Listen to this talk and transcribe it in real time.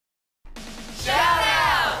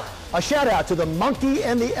A shout out to the Monkey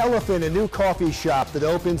and the Elephant, a new coffee shop that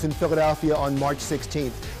opens in Philadelphia on March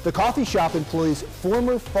 16th. The coffee shop employs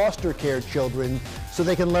former foster care children so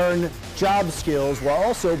they can learn job skills while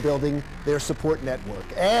also building their support network.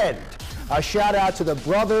 And a shout out to the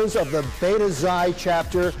brothers of the Beta Xi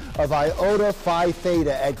chapter of Iota Phi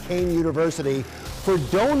Theta at Kean University for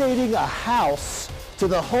donating a house to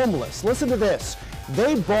the homeless. Listen to this.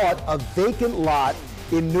 They bought a vacant lot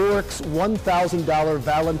in Newark's $1,000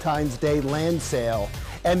 Valentine's Day land sale,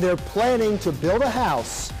 and they're planning to build a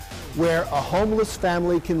house where a homeless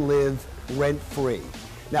family can live rent-free.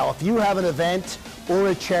 Now, if you have an event or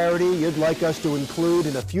a charity you'd like us to include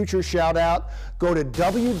in a future shout-out, go to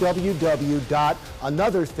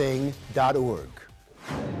www.anotherthing.org.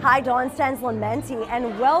 Hi, Dawn Stensland-Menti,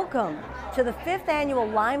 and welcome to the 5th annual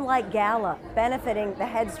Limelight Gala benefiting the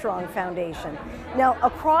Headstrong Foundation. Now,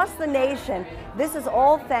 across the nation, this is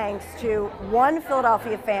all thanks to one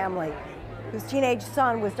Philadelphia family whose teenage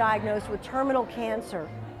son was diagnosed with terminal cancer.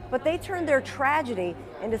 But they turned their tragedy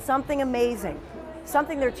into something amazing,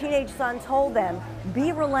 something their teenage son told them,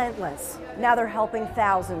 be relentless. Now they're helping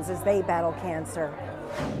thousands as they battle cancer.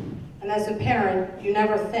 And as a parent, you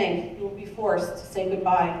never think you will be forced to say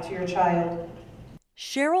goodbye to your child.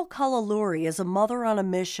 Cheryl Cullalouri is a mother on a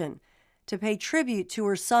mission to pay tribute to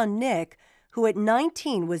her son, Nick, who at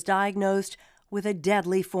 19 was diagnosed with a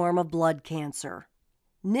deadly form of blood cancer.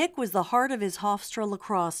 Nick was the heart of his Hofstra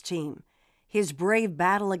lacrosse team. His brave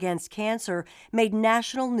battle against cancer made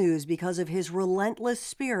national news because of his relentless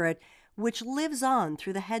spirit, which lives on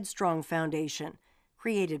through the Headstrong Foundation,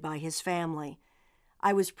 created by his family.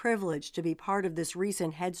 I was privileged to be part of this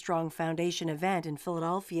recent Headstrong Foundation event in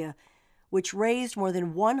Philadelphia, which raised more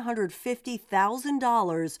than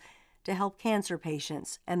 $150,000 to help cancer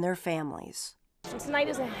patients and their families. Tonight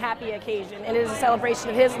is a happy occasion. It is a celebration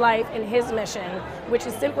of his life and his mission, which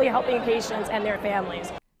is simply helping patients and their families.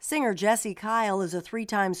 Singer Jessie Kyle is a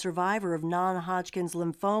 3-time survivor of non-Hodgkin's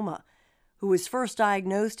lymphoma, who was first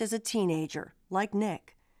diagnosed as a teenager, like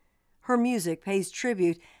Nick. Her music pays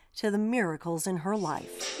tribute to the miracles in her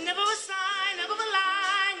life. Never a sign, never a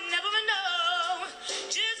lie, never a no,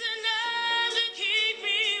 just enough to keep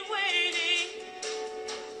me waiting.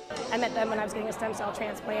 I met them when I was getting a stem cell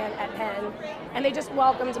transplant at Penn, and they just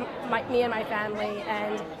welcomed me and my family.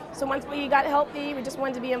 And so once we got healthy, we just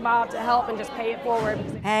wanted to be involved to help and just pay it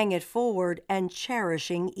forward. Paying it forward and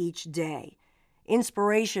cherishing each day.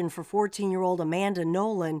 Inspiration for 14-year-old Amanda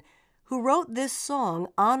Nolan, who wrote this song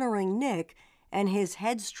honoring Nick and his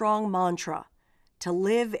Headstrong mantra, to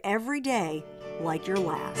live every day like your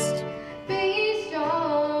last. Be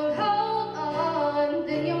strong, hold on,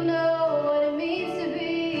 then you'll know what it means to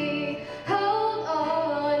be. Hold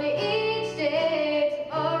on each day,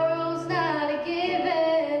 tomorrow's not a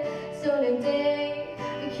given, so today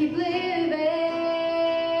we keep living.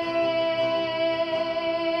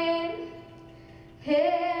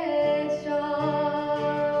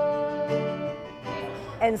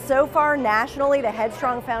 And so far, nationally, the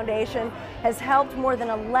Headstrong Foundation has helped more than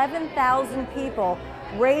 11,000 people,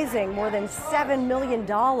 raising more than $7 million.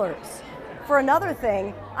 For Another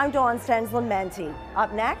Thing, I'm Dawn Stensland-Menti.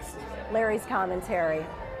 Up next, Larry's commentary.